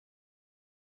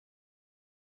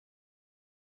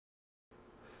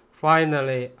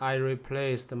Finally, I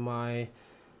replaced my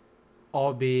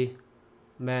Orbi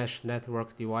mesh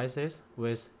network devices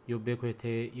with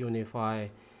Ubiquiti UniFi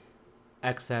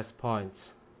access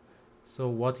points. So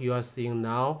what you are seeing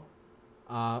now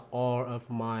are all of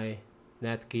my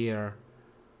Netgear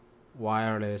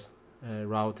wireless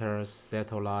routers,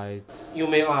 satellites. You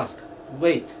may ask,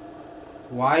 wait,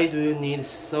 why do you need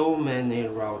so many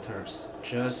routers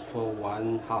just for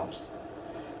one house?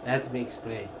 Let me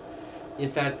explain. In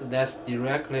fact, that's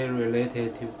directly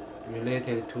related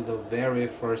to the very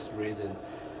first reason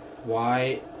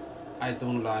why I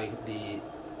don't like the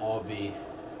Orbi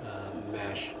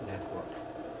mesh network.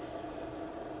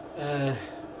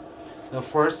 The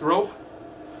first row,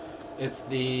 it's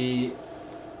the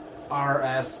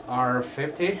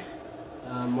RSR50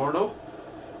 model.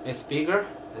 It's bigger,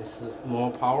 it's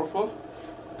more powerful.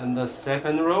 And the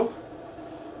second row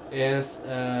is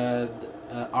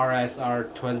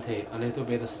RSR20, a little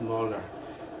bit smaller.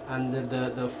 And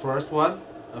the first one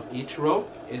of each row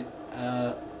is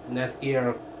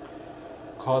Netgear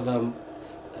call them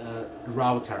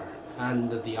router,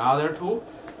 and the other two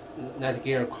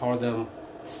Netgear call them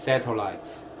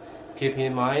satellites. Keep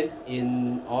in mind,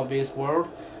 in Orbi's world,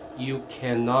 you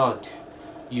cannot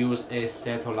use a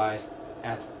satellite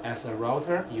as a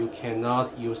router. You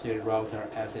cannot use a router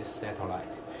as a satellite.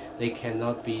 They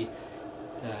cannot be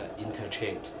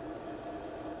interchanged.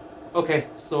 Okay,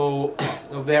 so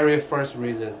the very first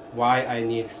reason why I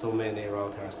need so many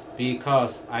routers,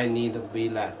 because I need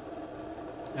VLAN.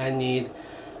 I need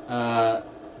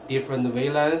different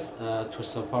VLANs to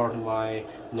support my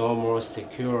normal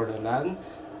secured LAN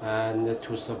and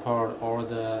to support all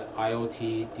the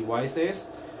IoT devices.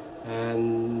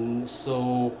 And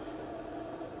so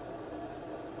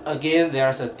again,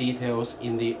 there's details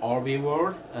in the Orbi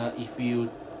world. If you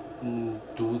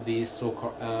do the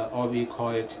so-called Orbi call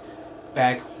it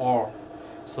backhaul.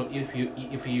 So if you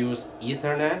use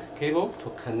Ethernet cable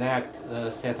to connect the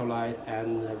satellite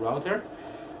and the router,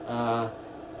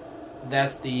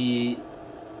 that's the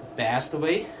best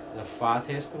way, the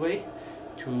fastest way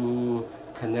to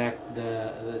connect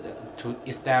to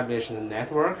establish the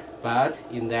network. But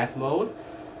in that mode,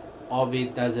 Orbi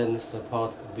doesn't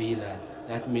support VLAN.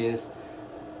 That means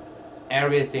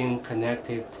everything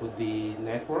connected to the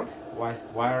network,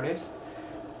 wireless,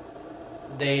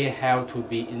 they have to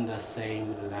be in the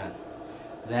same LAN.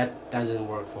 That doesn't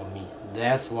work for me.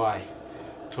 That's why,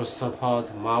 to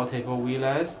support multiple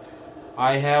VLANs,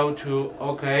 I have to,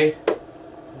 okay,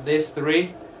 these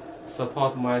three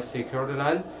support my secured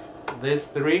LAN, these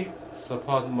three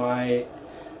support my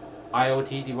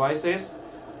IoT devices.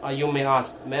 You may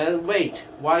ask, man, wait,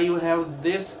 why you have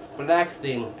this black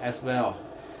thing as well?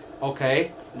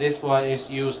 Okay, this one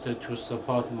is used to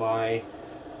support my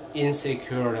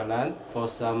insecure LAN for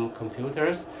some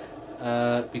computers,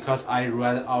 because I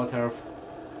run out of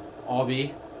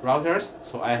Orbi routers,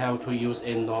 so I have to use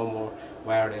a normal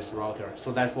wireless router.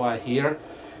 So that's why here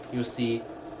you see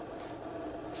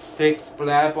 6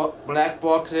 black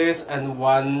boxes and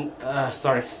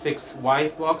 6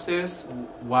 white boxes,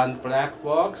 1 black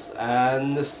box,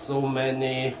 and so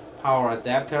many power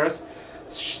adapters.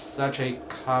 Such a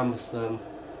cumbersome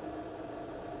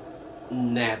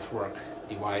network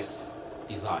device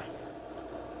design.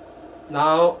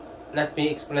 Now let me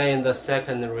explain the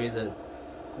second reason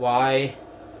why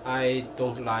I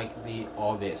don't like the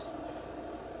Orbis.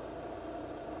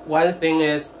 One thing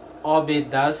is, Orbi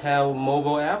does have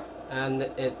mobile app, and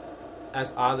it,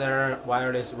 as other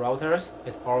wireless routers,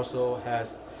 it also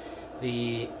has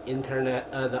the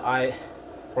internet,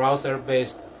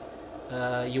 browser-based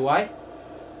UI.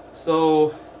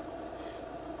 So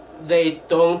they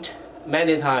don't,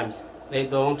 many times, they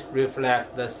don't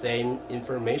reflect the same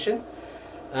information.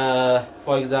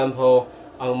 For example,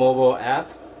 on mobile app,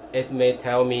 it may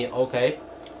tell me, okay,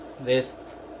 this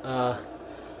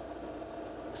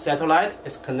satellite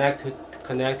is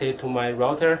connected to my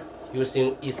router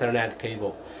using Ethernet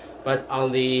cable. But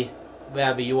on the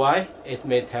web UI, it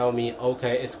may tell me,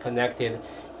 okay, it's connected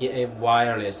in a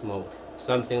wireless mode.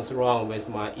 Something's wrong with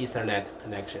my Ethernet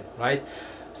connection, right?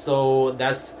 So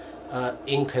that's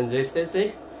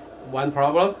inconsistency, one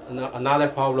problem. Another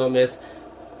problem is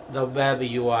the web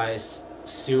UI is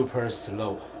super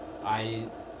slow. I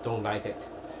don't like it,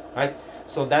 right?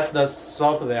 So that's the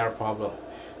software problem.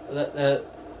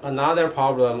 Another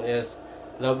problem is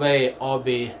the way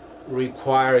Orbi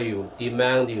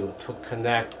demand you to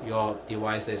connect your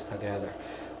devices together.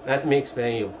 Let me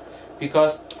explain you.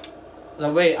 Because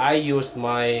the way I use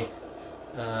my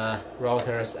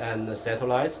routers and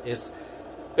satellites is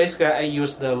basically I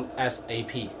use them as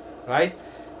AP, right?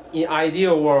 in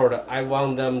ideal world, I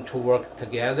want them to work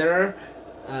together,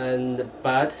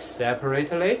 but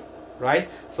separately, right?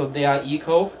 So they are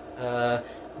equal.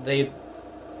 They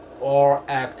all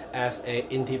act as a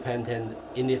independent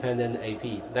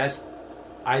AP. That's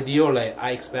ideally,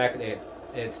 I expect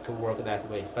it to work that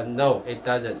way, but no, it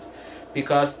doesn't,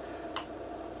 because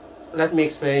let me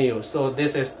explain you. So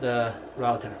this is the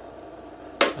router.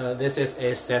 This is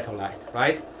a satellite,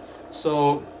 right?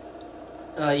 So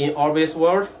in Orbi's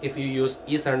world, if you use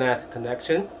Ethernet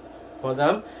connection for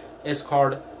them, it's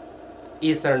called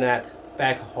Ethernet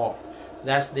backhaul.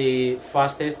 That's the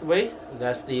fastest way.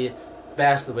 That's the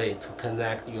best way to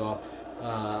connect your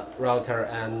router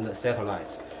and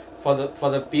satellites. For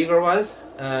the bigger ones,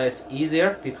 it's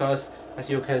easier because, as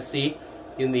you can see,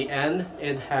 in the end,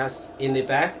 in the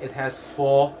back it has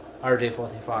 4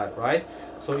 RJ45, right?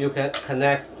 So you can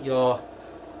connect your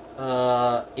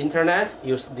internet,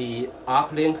 use the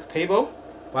uplink cable,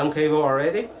 one cable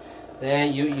already.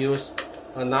 Then you use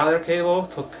another cable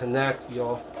to connect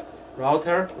your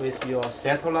router with your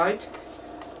satellite.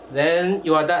 Then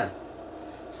you are done.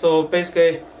 So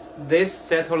basically, this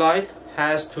satellite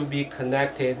has to be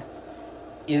connected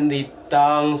in the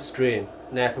downstream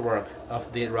network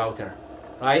of the router,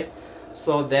 right?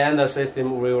 So then the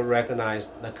system will recognize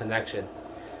the connection.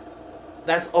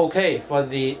 That's okay for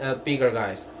the bigger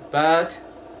guys, but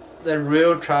the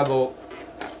real trouble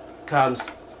comes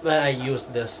when I use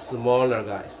the smaller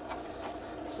guys.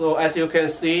 So as you can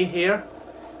see here,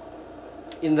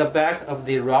 in the back of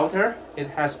the router, it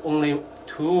has only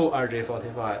 2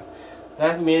 RJ45.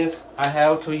 That means I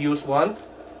have to use one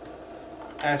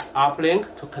as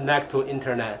uplink to connect to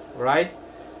internet, right?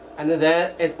 And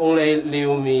then it only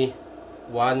leaves me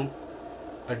 1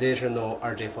 additional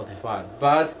RJ45.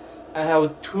 But I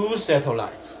have 2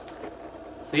 satellites.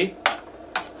 See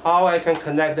how I can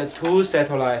connect the 2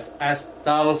 satellites as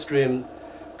downstream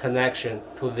connection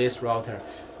to this router.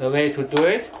 The way to do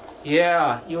it,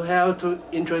 yeah, you have to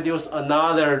introduce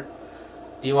another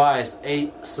device, a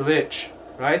switch,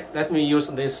 right? Let me use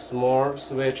this small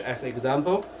switch as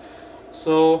example.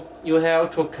 So you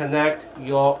have to connect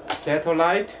your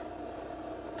satellite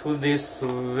to this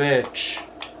switch,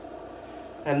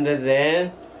 and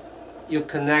then you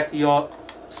connect your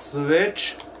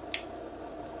switch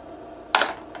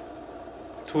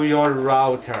to your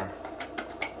router.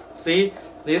 See,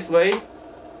 this way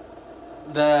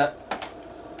the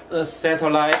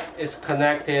satellite is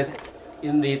connected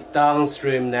in the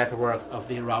downstream network of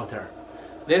the router.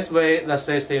 This way the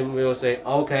system will say,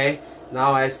 okay,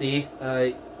 now I see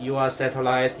you are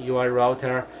satellite, you are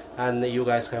router, and you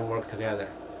guys can work together.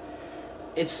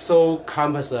 It's so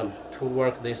cumbersome to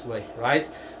work this way, right?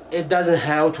 It doesn't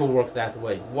have to work that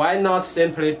way. Why not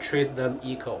simply treat them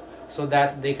equal so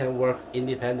that they can work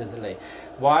independently?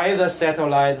 Why the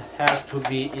satellite has to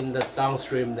be in the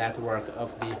downstream network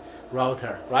of the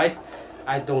router, right?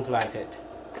 I don't like it.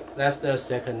 That's the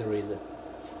second reason.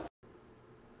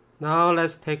 Now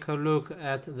let's take a look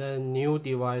at the new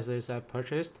devices I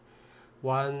purchased.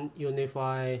 One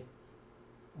UniFi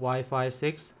Wi-Fi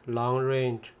 6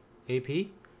 long-range AP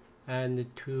and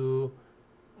 2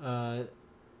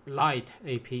 Lite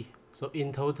AP. So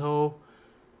in total,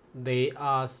 they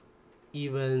are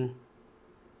even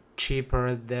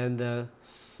cheaper than the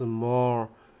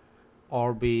small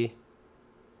Orbi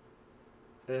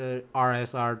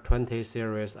RSR20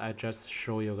 series I just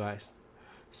showed you guys.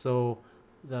 So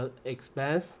the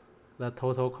expense, the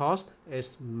total cost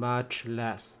is much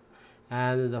less,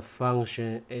 and the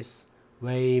function is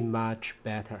way much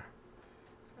better.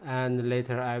 And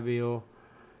later I will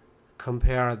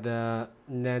compare the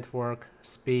network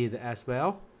speed as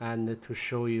well, and to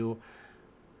show you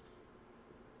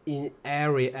in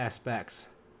every aspects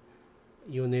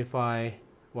UniFi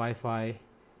Wi-Fi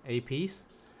APs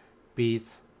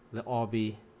beats the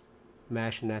Orbi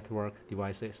mesh network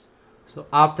devices. So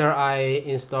after I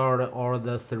installed all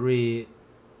the 3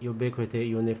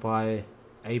 Ubiquiti UniFi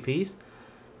APs,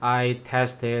 I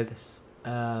tested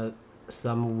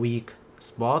some weak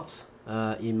spots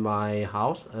in my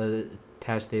house,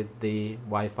 tested the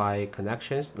Wi-Fi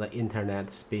connections, the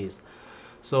internet speeds.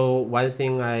 So one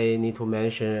thing I need to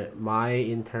mention, my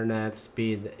internet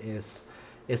speed is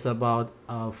about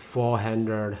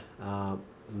 400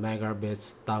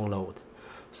 megabits download.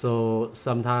 So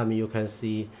sometimes you can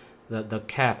see that the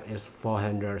cap is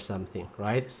 400 something,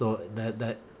 right? So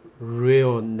the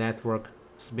real network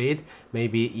speed may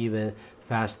be even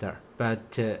faster,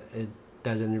 but it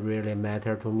doesn't really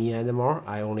matter to me anymore.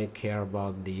 I only care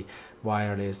about the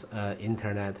wireless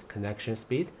internet connection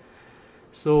speed.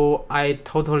 So I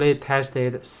totally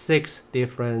tested 6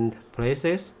 different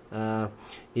places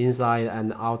inside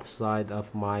and outside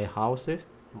of my house.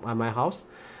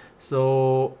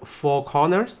 So 4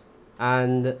 corners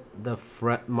and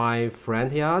my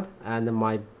front yard and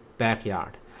my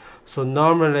backyard. So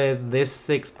normally these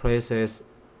 6 places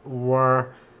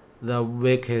were the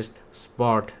weakest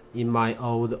spot in my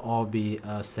old Orbi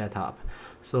setup.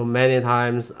 So many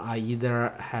times I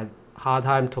either had hard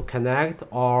time to connect,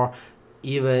 or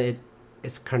even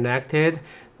it's connected,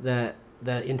 the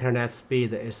internet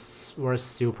speed was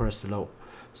super slow.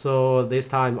 So this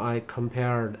time I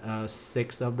compared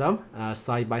 6 of them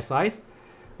side by side.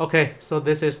 Okay, so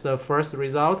this is the first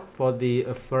result for the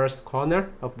first corner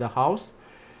of the house.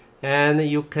 And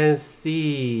you can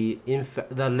see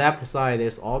the left side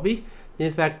is Orbi.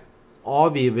 In fact,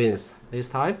 Orbi wins this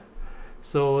time.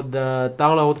 So the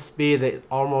download speed is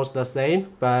almost the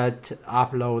same, but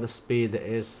upload speed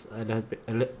is a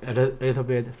little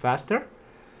bit faster.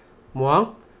 Move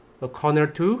on, the corner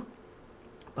 2.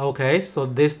 Okay, so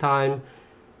this time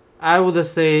I would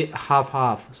say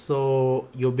half-half. So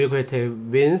Ubiquiti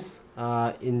wins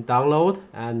in download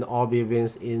and Orbi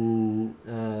wins in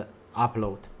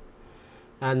upload.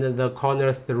 And the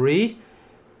corner 3,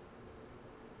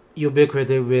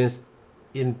 Ubiquiti wins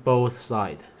in both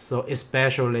sides. So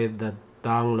especially the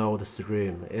download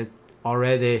stream, it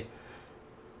already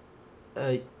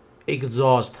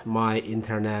exhausts my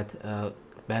internet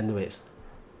bandwidth.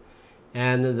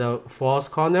 And the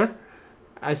fourth corner,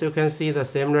 as you can see, the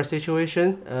similar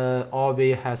situation.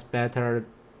 Orbi has better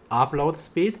upload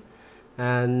speed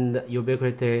and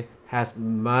Ubiquiti has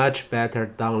much better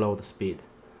download speed.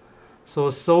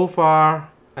 So far,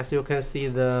 as you can see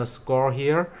the score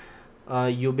here,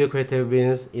 Ubiquiti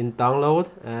wins in download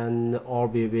and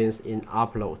Orbi wins in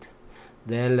upload.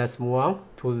 Then let's move on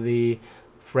to the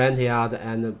front yard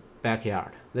and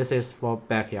backyard. This is for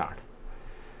backyard.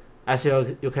 As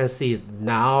you can see,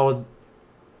 now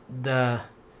the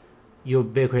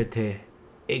Ubiquiti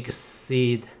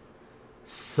exceed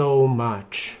so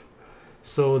much.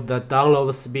 So the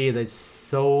download speed is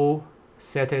so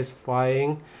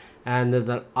satisfying, and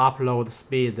the upload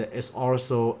speed is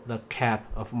also the cap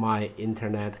of my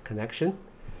internet connection.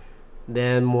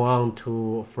 Then move on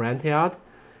to front yard.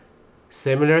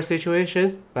 Similar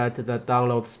situation, but the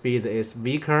download speed is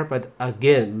weaker, but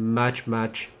again much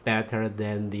better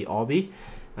than the Orbi,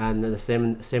 and the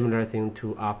similar thing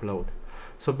to upload.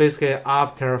 So basically,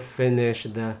 after finish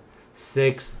the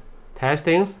 6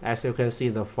 testings, as you can see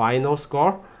the final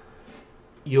score,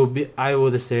 I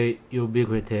would say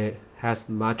Ubiquiti has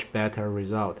much better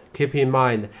result. Keep in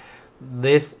mind,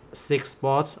 these 6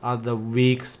 spots are the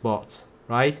weak spots,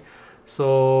 right?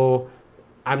 So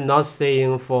I'm not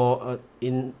saying for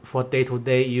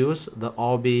day-to-day use the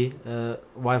Orbi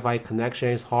Wi-Fi connection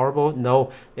is horrible.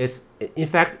 No, in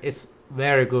fact it's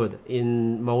very good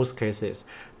in most cases.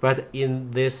 But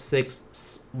in these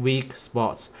 6 weak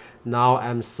spots, now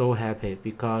I'm so happy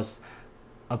because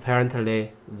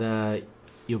apparently the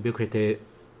Ubiquiti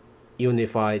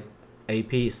UniFi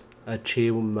APs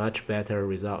achieve much better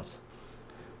results.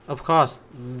 Of course,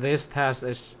 this test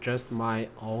is just my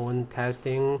own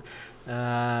testing.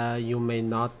 You may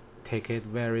not take it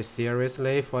very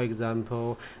seriously. For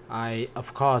example, the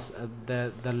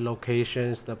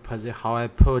locations, the position, how I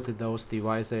put those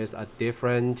devices are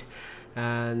different,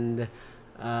 and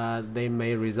they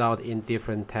may result in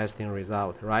different testing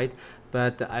result, right?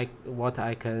 But what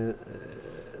I can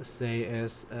say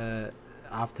is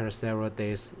after several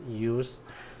days use,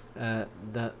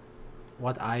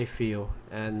 what I feel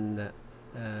and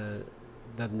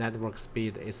the network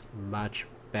speed is much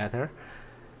better.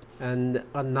 And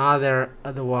another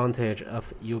advantage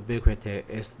of Ubiquiti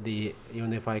is the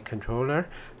UniFi controller,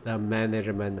 the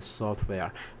management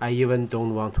software. I even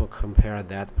don't want to compare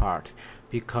that part,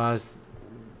 because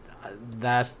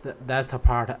that's the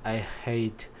part I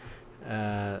hate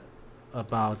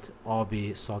about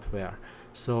Orbi software.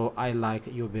 So I like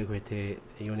Ubiquiti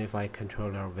UniFi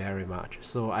controller very much.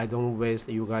 So I don't waste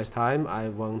you guys time. I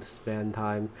won't spend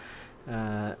time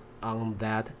on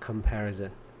that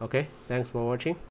comparison. Okay, thanks for watching.